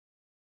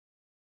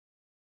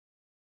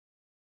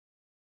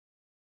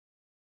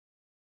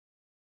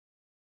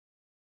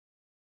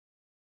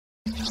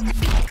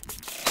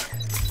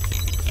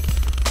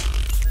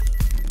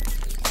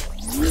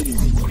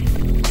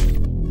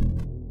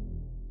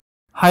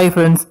Hi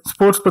friends,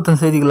 sports பத்தின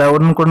செய்திகளை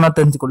உடனுக்குடனா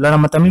தெரிஞ்சுக்கொள்ள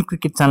நம்ம தமிழ்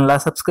கிரிக்கெட் சேனலை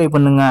சப்ஸ்கிரைப்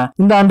பண்ணுங்க.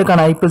 இந்த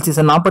ஆண்டுக்கான ஐபிஎல்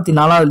சீசன்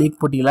 44வது லீக்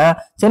போட்டியில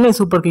சென்னை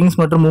சூப்பர் கிங்ஸ்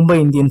மற்றும் மும்பை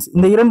இந்தியன்ஸ்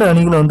இந்த இரண்டு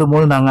அணிகளும்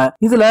மோதினாங்க.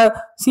 இதுல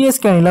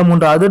சிஎஸ்கே அணியில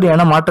 3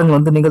 அதிரடியான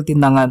மாற்றங்கள்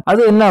நிகழ்த்தியிருந்தாங்க.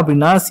 அது என்ன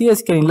அப்படின்னா,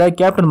 சிஎஸ்கே அணியில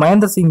கேப்டன்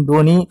மகேந்திர சிங்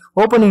தோனி,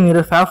 ஓபனிங்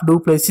வீரர் Faf to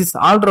Plessis,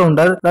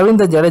 allrounder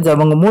Ravinder Jadeja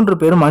அவங்க 3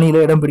 பேரும்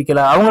அணியில இடம்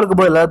பிடிக்கல. அவங்களுக்கு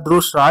பதிலா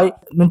த்ருஷ் ராய்,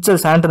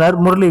 மிச்சல் சாண்டனர்,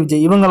 முரளி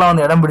விஜய்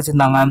இவங்கெல்லாம் இடம்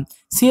பிடிச்சிருந்தாங்க.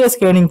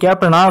 சிஎஸ்கே அணியின்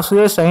கேப்டனா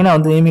சுரேஷ் ரெய்னா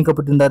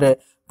நியமிக்கப்பட்டிருந்தாரு.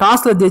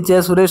 டாஸ்ல ஜெயிச்ச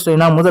சுரேஷ்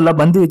ரெய்னா முதல்ல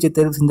பந்து வச்சு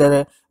தேர்வு செஞ்சாரு.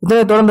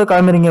 இதனை தொடர்ந்து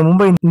களமிறங்கிய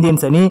மும்பை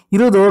இந்தியன்ஸ் அணி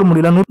 20 ஓவர்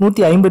முடியல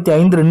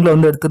 155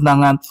 ரன்கள்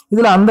எடுத்திருந்தாங்க.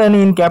 இதுல அந்த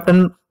அணியின்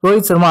கேப்டன்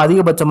ரோஹித் சர்மா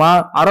அதிகபட்சமா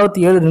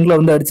 67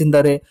 ரன்களை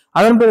அடிச்சிருந்தாரு.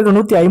 அதன் பிறகு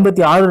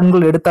 156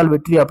 ரன்கள் எடுத்தால்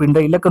வெற்றி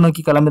அப்படின்ற இலக்க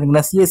நோக்கி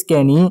களமிறங்கின சிஎஸ்கே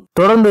அணி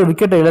தொடர்ந்து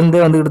விக்கெட்டை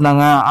இழந்தே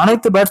இருந்தாங்க.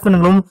 அனைத்து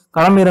பேட்ஸ்மேன்களும்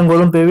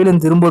களமிறங்குவதும்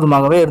பெவிலியன்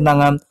திரும்புவதுமாகவே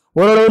இருந்தாங்க.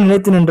 ஓரளவு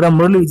நிலைத்து நின்ற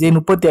முரளி விஜய்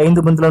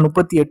 35 பந்துல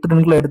 38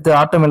 ரன்களை எடுத்து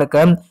ஆட்டம்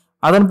இழக்க,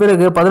 அதன்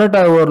பிறகு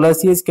 18வது ஓவர்ல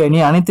சிஎஸ்கே அணி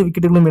அனைத்து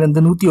விக்கெட்டுகளும்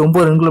இழந்து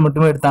 109 ரன்களை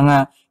மட்டுமே எடுத்தாங்க.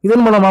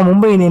 இதன் மூலமா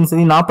மும்பை இந்தியன்ஸ்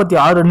அணி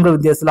 46 ரன்கள்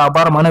வித்தியாசத்துல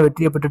அபாரமான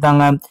வெற்றியை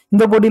பெற்றுட்டாங்க.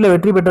 இந்த போட்டியில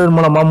வெற்றி பெற்றதன்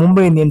மூலமா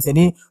மும்பை இந்தியன்ஸ்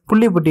அணி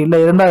புள்ளி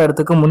பட்டியல 2வது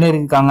இடத்துக்கு முன்னேறி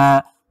இருக்காங்க.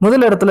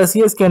 முதல் இடத்துல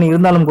சிஎஸ்கே அணி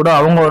இருந்தாலும் கூட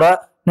அவங்களோட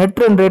நெட்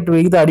ரன் ரேட்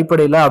விகித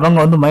அடிப்படையில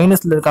அவங்க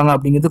மைனஸ்ல இருக்காங்க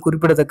அப்படிங்கிறது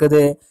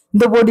குறிப்பிடத்தக்கது.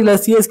 இந்த போட்டியில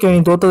சிஎஸ்கே அணி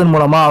தோத்ததன்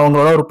மூலமா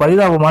அவங்களோட ஒரு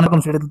பரிதாபமான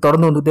இடத்தில்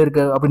தொடர்ந்து வந்துட்டே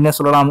இருக்கு அப்படின்னே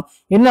சொல்லலாம்.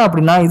 என்ன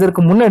அப்படின்னா,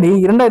 இதற்கு முன்னாடி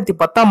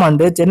 2010ஆம்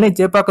ஆண்டு சென்னை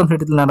சேப்பாக்கம்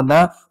ஸ்டேடியத்தில் நடந்த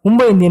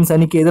மும்பை இந்தியன்ஸ்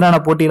அணிக்கு எதிரான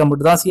போட்டியில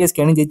மட்டும்தான்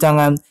சிஎஸ்கே அணி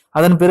ஜெயிச்சாங்க.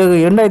 அதன் பிறகு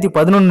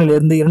 2011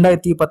 இருந்து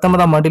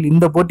 2019ஆம் ஆண்டில்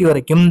இந்த போட்டி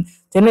வரைக்கும்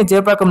சென்னை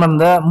சேப்பாக்கம்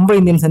நடந்த மும்பை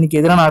இந்தியன்ஸ் அணிக்கு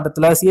எதிரான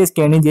ஆட்டத்துல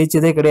சிஎஸ்கே அணி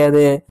ஜெயிச்சதே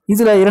கிடையாது.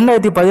 இதுல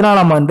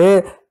 2014ஆம் ஆண்டு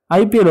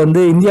ஐபிஎல்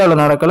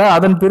இந்தியாவில் நடக்கல.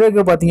 அதன்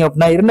பிறகு பாத்தீங்க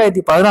அப்படின்னா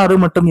 2016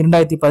 மற்றும்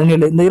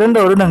 2017 இந்த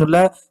 2 வருடங்கள்ல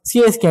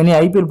சிஎஸ்கே அணி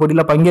ஐபிஎல்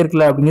போட்டியில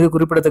பங்கேற்கல அப்படிங்கிறது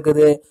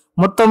குறிப்பிடத்தக்கது.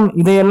 மொத்தம்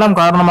இதையெல்லாம்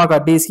காரணமா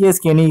காட்டி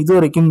சிஎஸ்கே அணி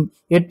இதுவரைக்கும்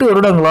 8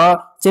 வருடங்களா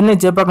சென்னை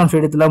சேப்பாக்கம்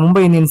ஸ்டேடியத்துல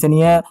மும்பை இந்தியன்ஸ்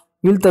அணியை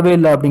வீழ்த்தவே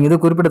இல்லை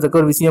அப்படிங்கிறது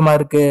குறிப்பிடத்தக்க ஒரு விஷயமா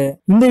இருக்கு.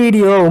 இந்த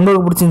வீடியோ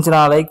உங்களுக்கு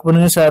பிடிச்சிருந்துச்சுன்னா லைக்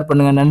பண்ணுங்க, ஷேர்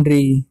பண்ணுங்க.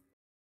 நன்றி.